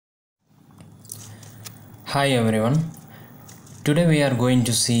Hi everyone, today we are going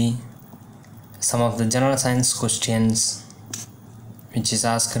to see some of the general science questions which is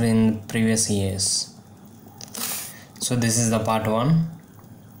asked in previous years. So this is the part 1.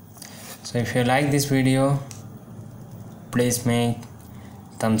 So if you like this video, please make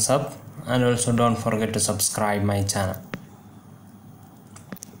thumbs up and also don't forget to subscribe my channel.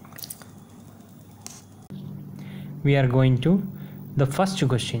 We are going to the first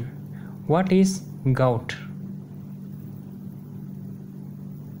question. What is gout?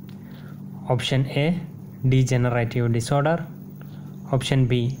 Option A, degenerative disorder. Option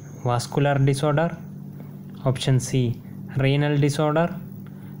B, vascular disorder. Option C, renal disorder.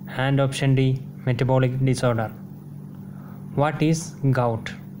 And option D, metabolic disorder. What is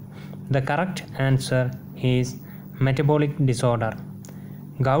gout? The correct answer is metabolic disorder.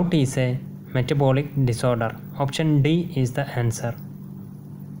 Gout is a metabolic disorder. Option D is the answer.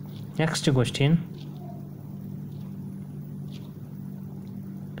 Next question.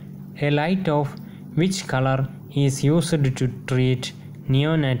 A light of which color is used to treat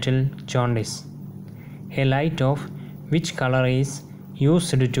neonatal jaundice? A light of which color is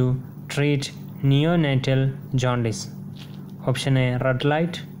used to treat neonatal jaundice? Option A, red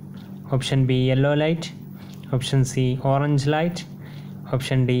light. Option B, yellow light. Option C, orange light.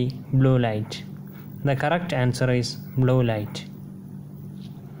 Option D, blue light. The correct answer is blue light.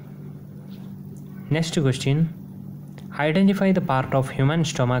 Next question. Identify the part of human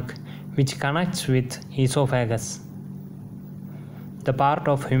stomach which connects with esophagus. The part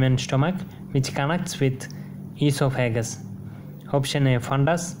of human stomach which connects with esophagus. Option A,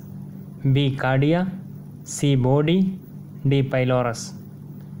 fundus. B, cardia. C, body. D, pylorus.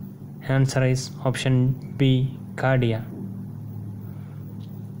 Answer is option B, cardia.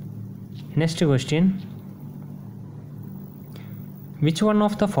 Next question. Which one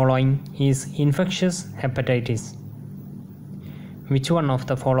of the following is infectious hepatitis? Which one of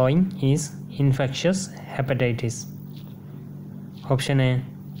the following is infectious hepatitis? Option A,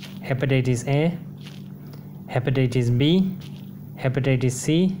 hepatitis A, hepatitis B, hepatitis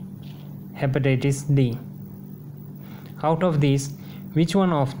C, hepatitis D. Out of these, which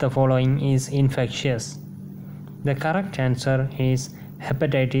one of the following is infectious? The correct answer is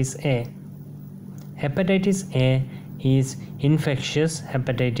hepatitis A. Hepatitis A is infectious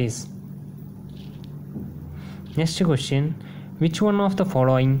hepatitis. Next question. Which one of the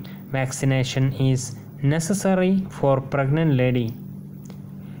following vaccination is necessary for pregnant lady?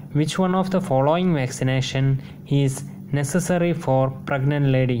 Which one of the following vaccination is necessary for pregnant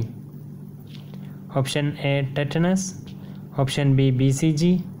lady? Option A, tetanus. Option B,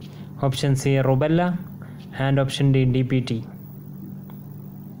 BCG. Option C, rubella. And option D, DPT.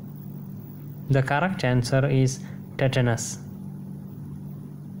 The correct answer is tetanus.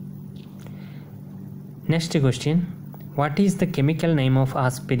 Next question. What is the chemical name of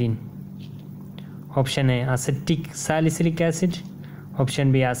aspirin? Option A, acetic salicylic acid.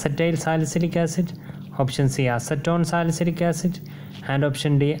 Option B, acetyl salicylic acid. Option C, acetone salicylic acid. And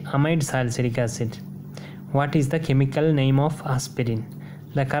option D, amide salicylic acid. What is the chemical name of aspirin?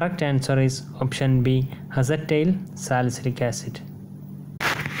 The correct answer is option B, acetyl salicylic acid.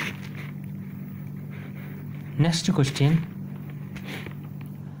 Next question.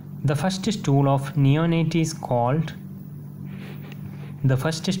 The first stool of neonate is called. The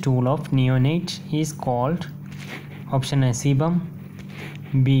first stool of neonate is called. Option A, sebum.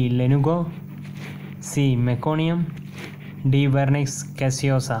 B, lanugo. C, meconium. D, vernix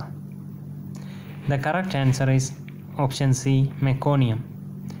gaseosa. The correct answer is option C, meconium.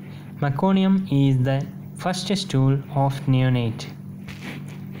 Meconium is the first stool of neonate.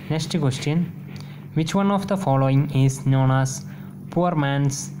 Next question. Which one of the following is known as poor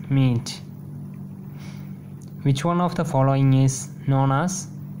man's meat? Which one of the following is known as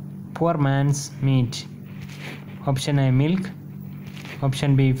poor man's meat? Option A, milk.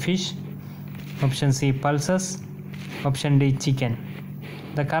 Option B, fish. Option C, pulses. Option D, chicken.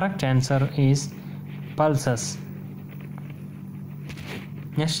 The correct answer is pulses.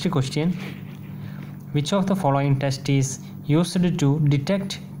 Next question. Which of the following test is used to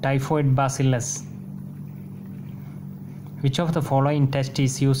detect typhoid bacillus? Which of the following test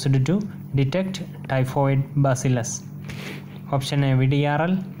is used to detect typhoid bacillus? Option A,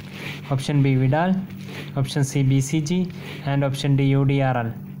 VDRL. Option B, Vidal. Option C, BCG. And option D,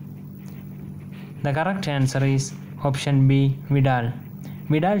 UDRL. The correct answer is option B, Vidal.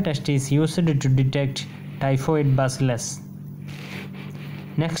 Vidal test is used to detect typhoid bacillus.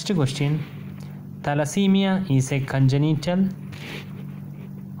 Next question. Thalassemia is a congenital.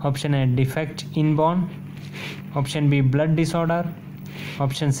 Option A, defect inborn. Option B, blood disorder.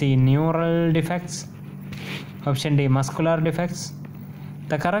 Option C, neural defects. Option D, muscular defects.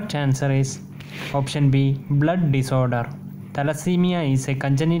 The correct answer is option B, blood disorder. Thalassemia is a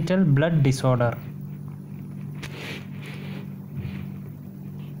congenital blood disorder.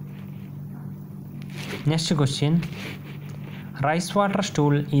 Next question. Rice water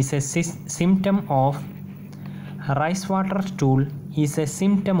stool is a symptom of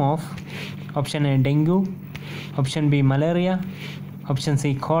option A, dengue, option B, malaria, option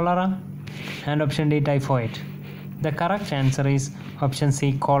C, cholera, and option D, typhoid. The correct answer is option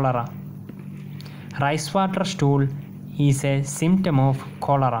C, cholera. Rice water stool is a symptom of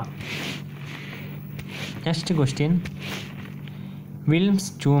cholera. Next question.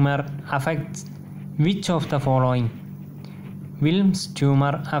 Wilms tumor affects which of the following? Wilms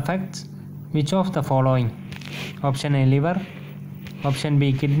tumor affects which of the following? Option A, liver, option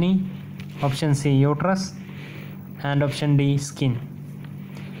B, kidney, option C, uterus, and option D, skin.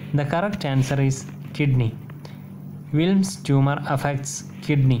 The correct answer is kidney. Wilms tumor affects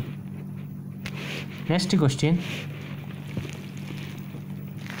kidney. Next question.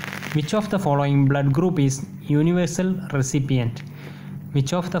 Which of the following blood group is universal recipient?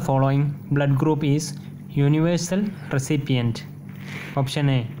 Which of the following blood group is universal recipient? Option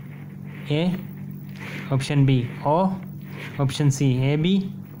A, option B, O, option C, AB,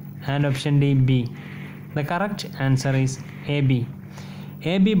 and option D, B. The correct answer is AB.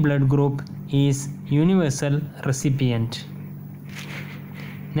 AB blood group is universal recipient.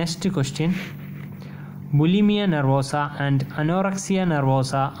 Next question. Bulimia nervosa and anorexia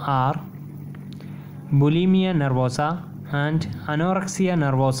nervosa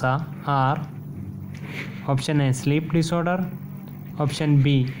are option A, sleep disorder, option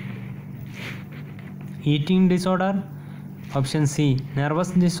B, eating disorder, option C,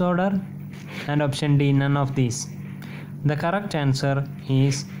 nervous disorder, and option D, none of these. The correct answer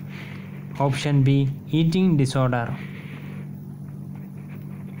is option B, eating disorder.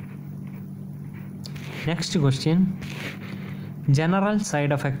 Next question. General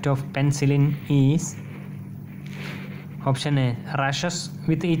side effect of penicillin is option A, rashes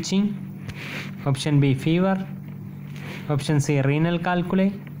with itching, option B, fever, option C, renal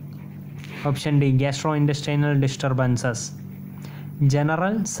calculi, option D, gastrointestinal disturbances.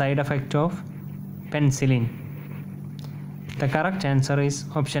 General side effect of penicillin. The correct answer is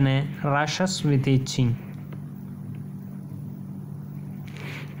option A, rashes with itching.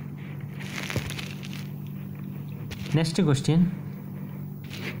 Next question.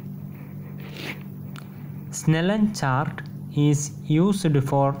 Snellen chart is used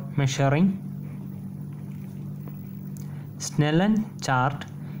for measuring. Snellen chart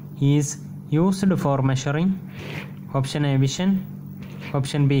is used for measuring option A, vision,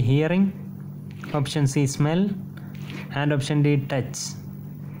 option B, hearing, option C, smell, and option D, touch.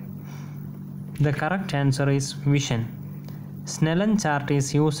 The correct answer is vision. Snellen chart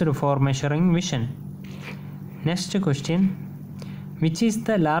is used for measuring vision. Next question. Which is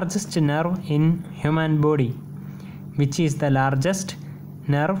the largest nerve in human body? Which is the largest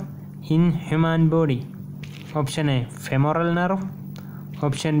nerve in human body? Option A, femoral nerve,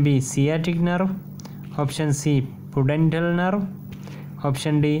 option B, sciatic nerve, option C, pudendal nerve,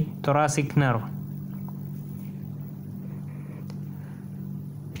 option D, thoracic nerve.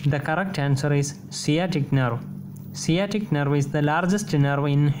 The correct answer is sciatic nerve. Sciatic nerve is the largest nerve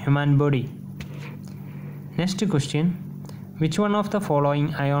in human body. Next question. Which one of the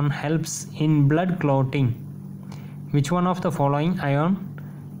following ion helps in blood clotting? Which one of the following ion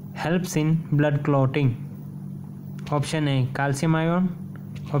helps in blood clotting? Option A, calcium ion,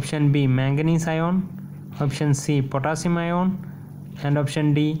 option B, manganese ion, option C, potassium ion, and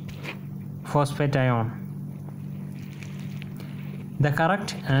option D, phosphate ion. The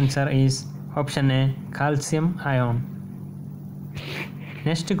correct answer is option A, calcium ion.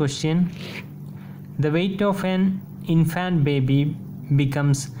 Next question. The weight of an infant baby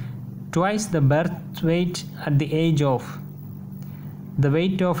becomes twice the birth weight at the age of. The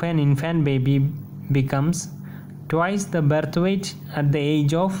weight of an infant baby becomes twice the birth weight at the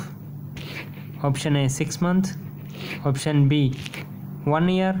age of. Option A, 6 months, option B, 1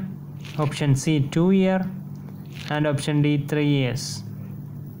 year, option C, 2 years, and option D, 3 years.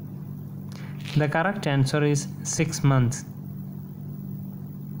 The correct answer is 6 months.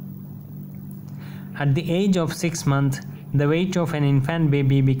 At the age of 6 months, the weight of an infant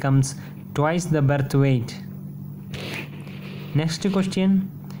baby becomes twice the birth weight. Next question.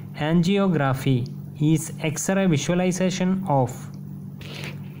 Angiography is X-ray visualization of.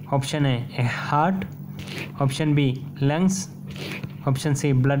 Option A, heart, option B, lungs, option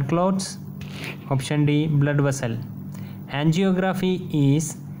C, blood clots, option D, blood vessel. Angiography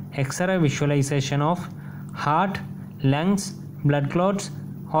is X-ray visualization of heart, lungs, blood clots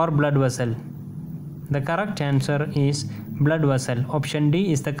or blood vessel? The correct answer is blood vessel. Option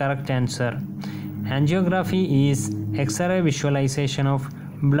D is the correct answer. Angiography is X-ray visualization of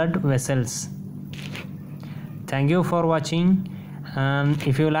blood vessels. Thank you for watching, and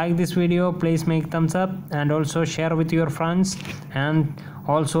if you like this video, please make thumbs up and also share with your friends, and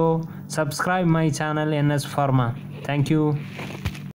also subscribe my channel NS Pharma. Thank you.